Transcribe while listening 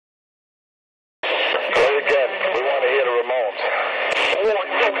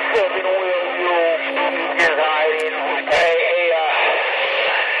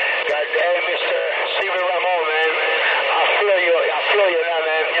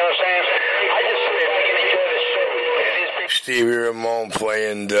Stevie Ramone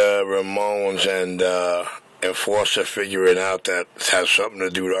playing the Ramones and Enforcer figuring out that it has something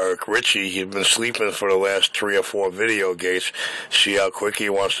to do to Eric Ritchie. He's been sleeping for the last 3 or 4 video gates. See how quick he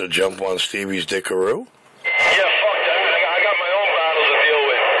wants to jump on Stevie's dickaroo? Yeah, fuck that. I got my own battles to deal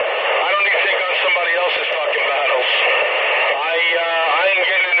with. I don't need to take on somebody else's fucking battles. I ain't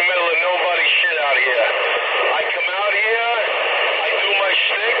getting in the middle of nobody's shit out here. I come out here, I do my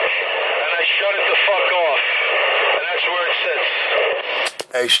shtick, and I shut it the fuck off. And that's where it sits.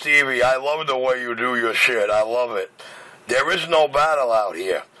 Hey, Stevie, I love the way you do your shit. I love it. There is no battle out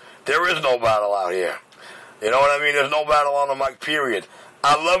here. There is no battle out here. You know what I mean? There's no battle on the mic, period.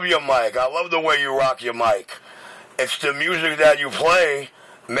 I love your mic. I love the way you rock your mic. It's the music that you play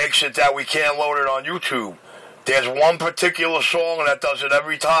makes it that we can't load it on YouTube. There's one particular song that does it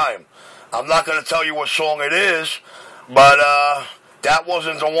every time. I'm not going to tell you what song it is, but that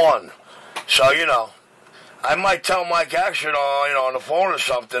wasn't the one. So, you know, I might tell Mike Action on the phone or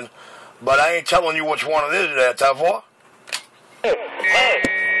something, but I ain't telling you which one it is there, Tevor. Hey.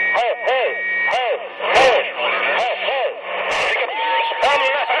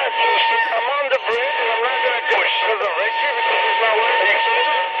 I'm on the bridge, and I'm not going to push to the ratio because it's not working.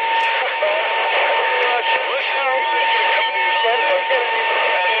 Listen,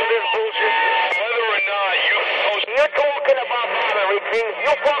 this bullshit. Whether or not you're talking about battery,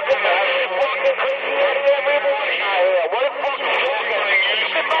 you're fucking crazy every morning out here. What the fuck are you talking about?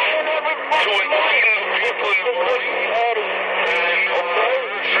 You're buying every to enlighten the people in the morning.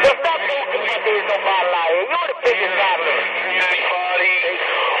 Just stop talking like there's no battle out here. You're the biggest battler. Anybody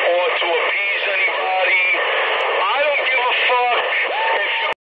or to appease anybody. I don't give a fuck if you.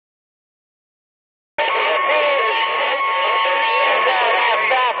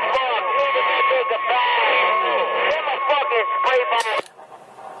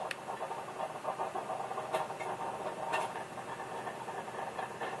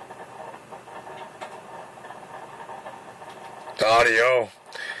 Audio.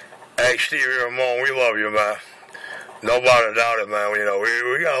 Hey, Stevie Ramone, we love you, man. Nobody doubt it, man. You know,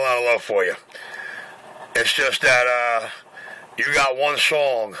 we got a lot of love for you. It's just that you got one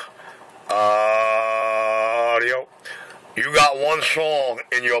song, audio. You got one song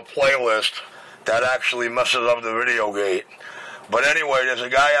in your playlist that actually messes up the video gate. But anyway, there's a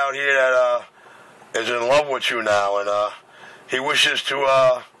guy out here that is in love with you now, and he wishes to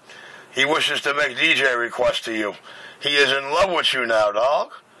make DJ requests to you. He is in love with you now,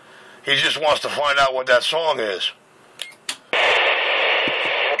 dog. He just wants to find out what that song is. Listen,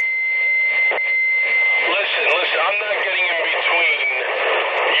 I'm not getting in between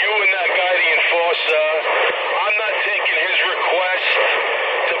you and that guy, the Enforcer. I'm not taking his request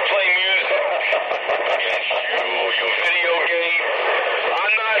to play music against you video game.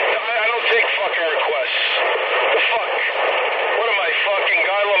 I don't take fucking requests. The fuck? What am I, fucking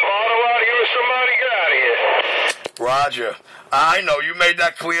Guy Lombardo out here or somebody? Get out of here. Roger. I know, you made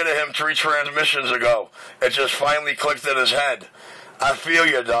that clear to him 3 transmissions ago. It just finally clicked in his head. I feel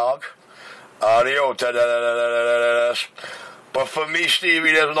you, dog. Audio. But for me,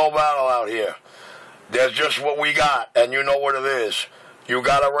 Stevie, there's no battle out here. There's just what we got, and you know what it is. You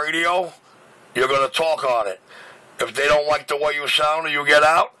got a radio, you're going to talk on it. If they don't like the way you sound or you get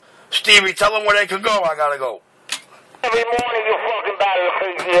out, Stevie, tell them where they can go. I got to go. Every morning you fucking battle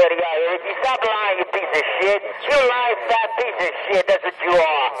crazy head guy. If you stop lying, you piece of shit. You lying fat piece of shit. That's what you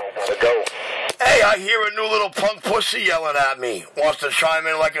are. So go. Hey, I hear a new little punk pussy yelling at me. Wants to chime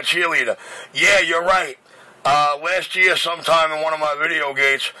in like a cheerleader. Yeah, you're right. Last year sometime in one of my video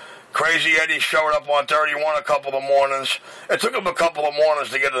gates, Crazy Eddie showed up on 31 a couple of mornings. It took him a couple of mornings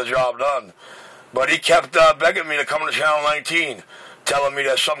to get the job done. But he kept begging me to come to Channel 19, telling me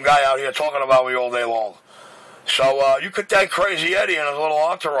there's some guy out here talking about me all day long. So you could thank Crazy Eddie and his little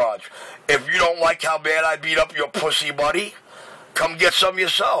entourage. If you don't like how bad I beat up your pussy buddy, come get some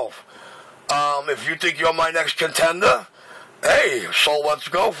yourself. If you think you're my next contender, hey, so let's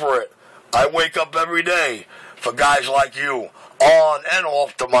go for it. I wake up every day for guys like you, on and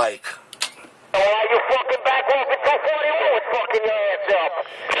off the mic. Oh, are you fucking back off at 241 with fucking your ass up?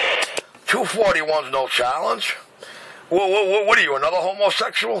 241's no challenge. What are you, another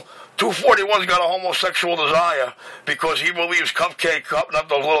homosexual? 241's got a homosexual desire because he believes Cupcake cutting up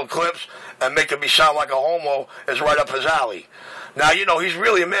those little clips and making me sound like a homo is right up his alley. Now, you know, he's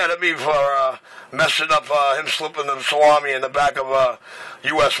really mad at me for messing up him slipping the salami in the back of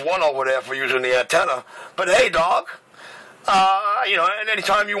US 1 over there for using the antenna. But hey, dog, you know, and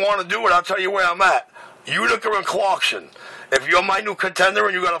anytime you want to do it, I'll tell you where I'm at. Utica and Clarkson. If you're my new contender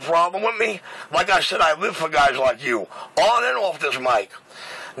and you got a problem with me, like I said, I live for guys like you, on and off this mic.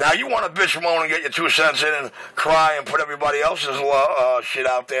 Now, you want to bitch, moan, and get your 2 cents in and cry and put everybody else's shit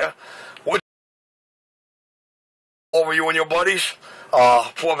out there. What's over you and your buddies? Oh,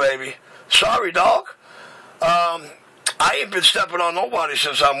 poor baby. Sorry, dog. I ain't been stepping on nobody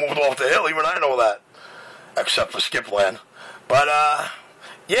since I moved off the hill. Even I know that. Except for Skipland. But,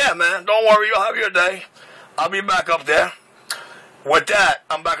 yeah, man, don't worry. You'll have your day. I'll be back up there. With that,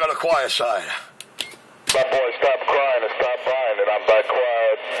 I'm back on the quiet side. My boy, stop crying and stop buying it. I'm back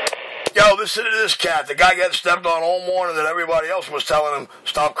quiet. Yo, listen to this cat. The guy getting stepped on all morning and everybody else was telling him,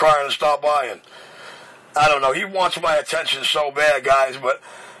 stop crying and stop buying. I don't know. He wants my attention so bad, guys, but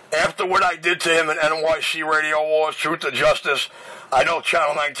after what I did to him in NYC Radio Wars, Truth and Justice, I know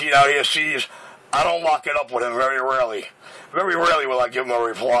Channel 19 out here sees, I don't lock it up with him very rarely. Very rarely will I give him a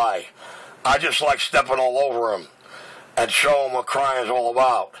reply. I just like stepping all over him and show him what crying is all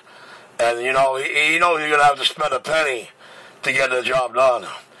about. And, you know, he knows you're going to have to spend a penny to get the job done.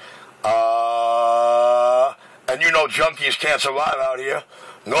 And you know junkies can't survive out here.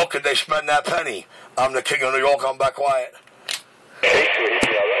 Nor could they spend that penny. I'm the king of New York. I'm back quiet.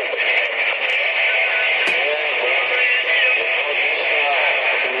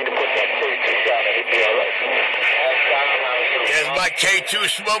 There's my K2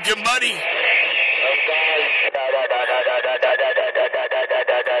 smoking buddy.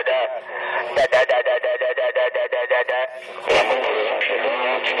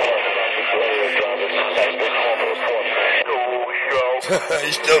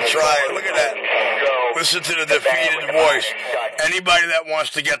 He's still trying. Look at that. Listen to the defeated voice. Anybody that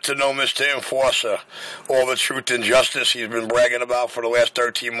wants to get to know Mr. Enforcer, all the truth and justice he's been bragging about for the last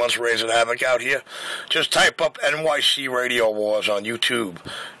 13 months raising havoc out here, just type up NYC Radio Wars on YouTube.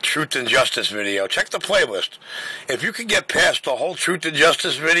 Truth and Justice video. Check the playlist. If you can get past the whole Truth and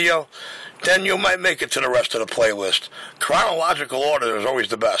Justice video, then you might make it to the rest of the playlist. Chronological order is always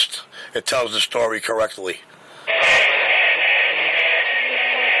the best. It tells the story correctly.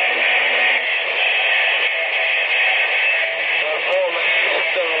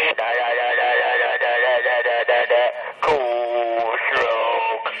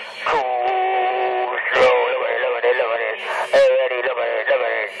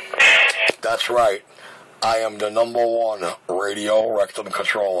 That's right. I am the #1 radio rectum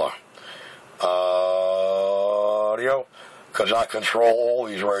controller. Audio, because I control all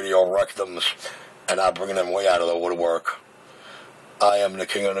these radio rectums, and I bring them way out of the woodwork. I am the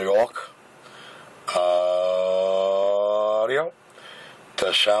king of New York. Audio,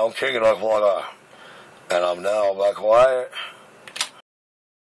 the sound king of Florida, and I'm now back quiet.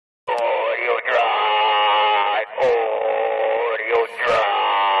 Audio drive, audio drive.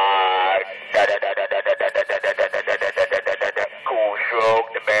 Cool stroke,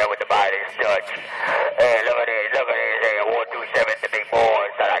 the man with the Midas touch. Hey, look at this, hey, 127, the big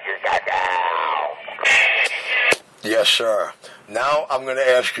boys that I just got down. Yes, sir. Now I'm going to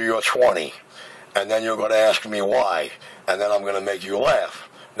ask you your 20, and then you're going to ask me why, and then I'm going to make you laugh.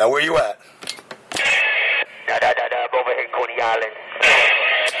 Now, where you at? I'm over here in Coney Island.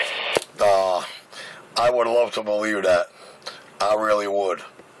 I would love to believe that. I really would.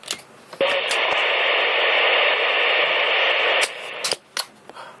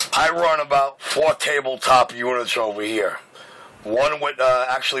 I run about 4 tabletop units over here. One with,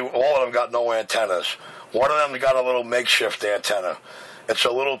 actually, all of them got no antennas. One of them got a little makeshift antenna. It's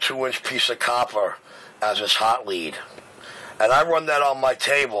a little 2-inch piece of copper as its hot lead. And I run that on my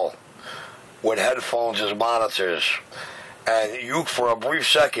table with headphones as monitors. And you, for a brief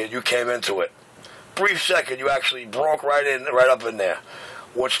second, you came into it. Brief second, you actually broke right up in there.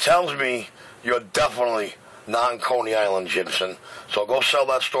 Which tells me you're definitely not in Coney Island, Gibson. So go sell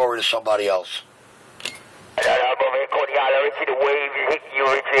that story to somebody else. I'm over in Coney Island, Richie. The waves is hitting you,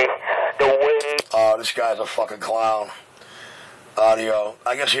 Richie. The waves. Oh, this guy's a fucking clown. Audio.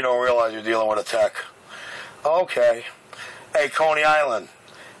 I guess you don't realize you're dealing with a tech. Okay. Hey, Coney Island.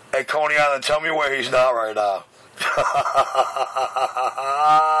 Hey, Coney Island, tell me where he's not right now.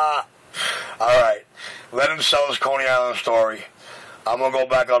 All right. Let him sell his Coney Island story. I'm going to go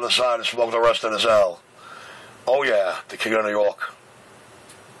back on the side and smoke the rest of this L. Oh, yeah, the king of New York.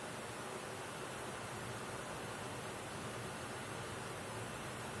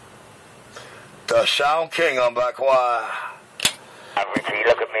 The sound king, I'm back. Why? Richie,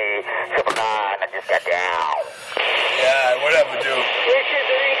 look at me. Triple 9, I just got down. Yeah, whatever, dude.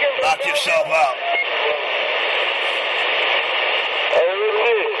 Knock yourself out.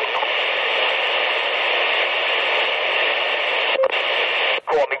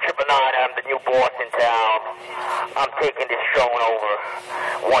 Call me Triple 9, I'm the new boss in town. I'm taking this going over.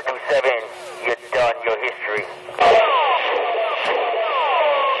 127, you're done, your history.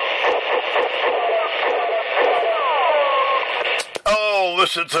 Oh,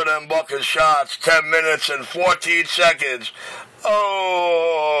 listen to them bucket shots. 10 minutes and 14 seconds.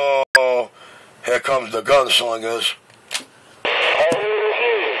 Oh, here comes the gunslingers.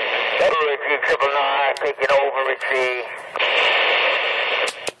 Richie, 999, taking over, Richie.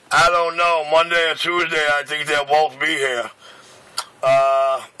 I don't know. Monday or Tuesday, I think they'll both be here.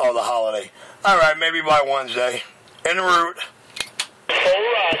 Oh, the holiday. All right, maybe by Wednesday. En route.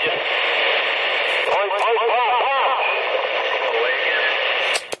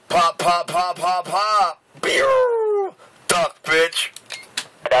 Pop, pop, pop, pop, pop. Pew! Duck, bitch.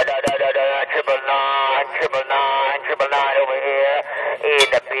 999 over here in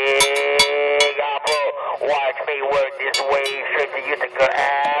the Big Apple. Watch me work this way straight to Utica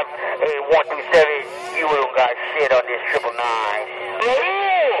Ave. Hey, 127, you don't got shit on this 999.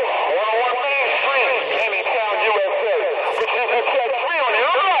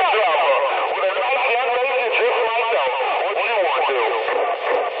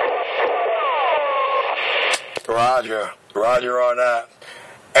 Roger on that.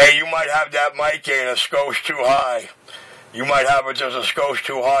 Hey, you might have that mic gain a skosh too high. You might have it just a skosh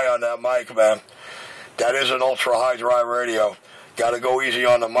too high on that mic, man. That is an ultra high drive radio. Gotta go easy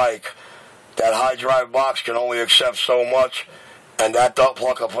on the mic. That high drive box can only accept so much, and that duck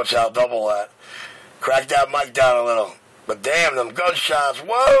plucker puts out double that. Crack that mic down a little. But damn, them gunshots,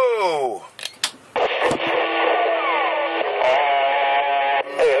 whoa!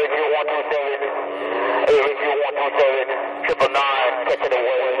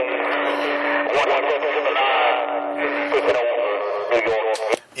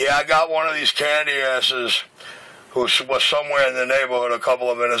 Yeah, I got one of these candy asses who was somewhere in the neighborhood a couple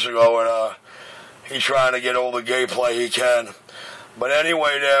of minutes ago, and he's trying to get all the gay play he can. But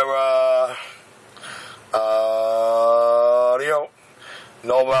anyway, they're audio.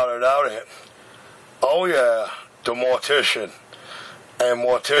 Know about it out here. Oh yeah, the mortician. A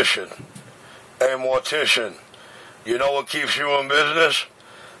mortician. You know what keeps you in business?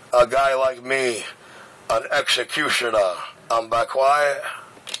 A guy like me, an executioner. I'm back quiet.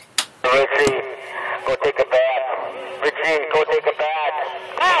 Richie, go take a bath. Richie, go take a bath.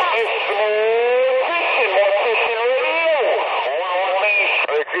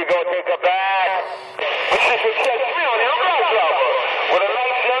 Richie, go take a bath. With a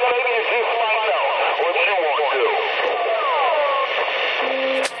nice young lady, you just find out what you want to.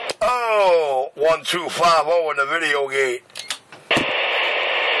 Oh, 1250 in the video gate.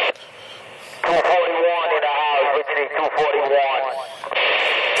 241 in the house, Richie, 241.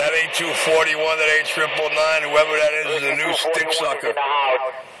 That ain't 241, that ain't 999. Whoever that is a new stick sucker.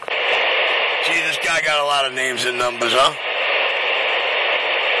 Gee, this guy got a lot of names and numbers, huh?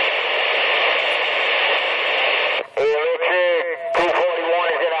 Hey, Richie, 241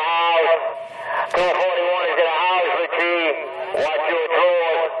 is in the house. 241 is in the house, Richie. Watch your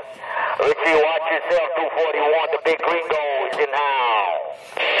drawers. Richie, watch yourself, 241. The big gringo is in the house.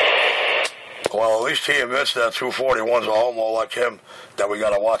 Well, at least he admits that 241's a homo like him, that we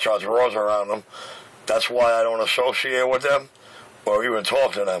gotta watch our drawers around them. That's why I don't associate with them or even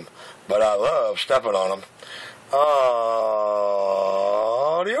talk to them. But I love stepping on them.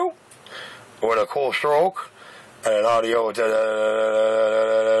 Audio with a cool stroke and an audio with this.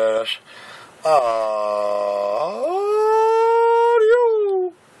 Audio.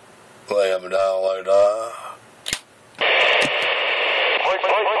 Lay him down like that.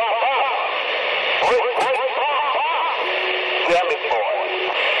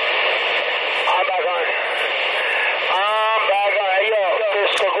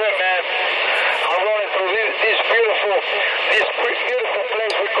 This beautiful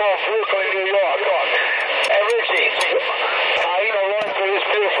place we call Brooklyn, New York. Hey, Richie,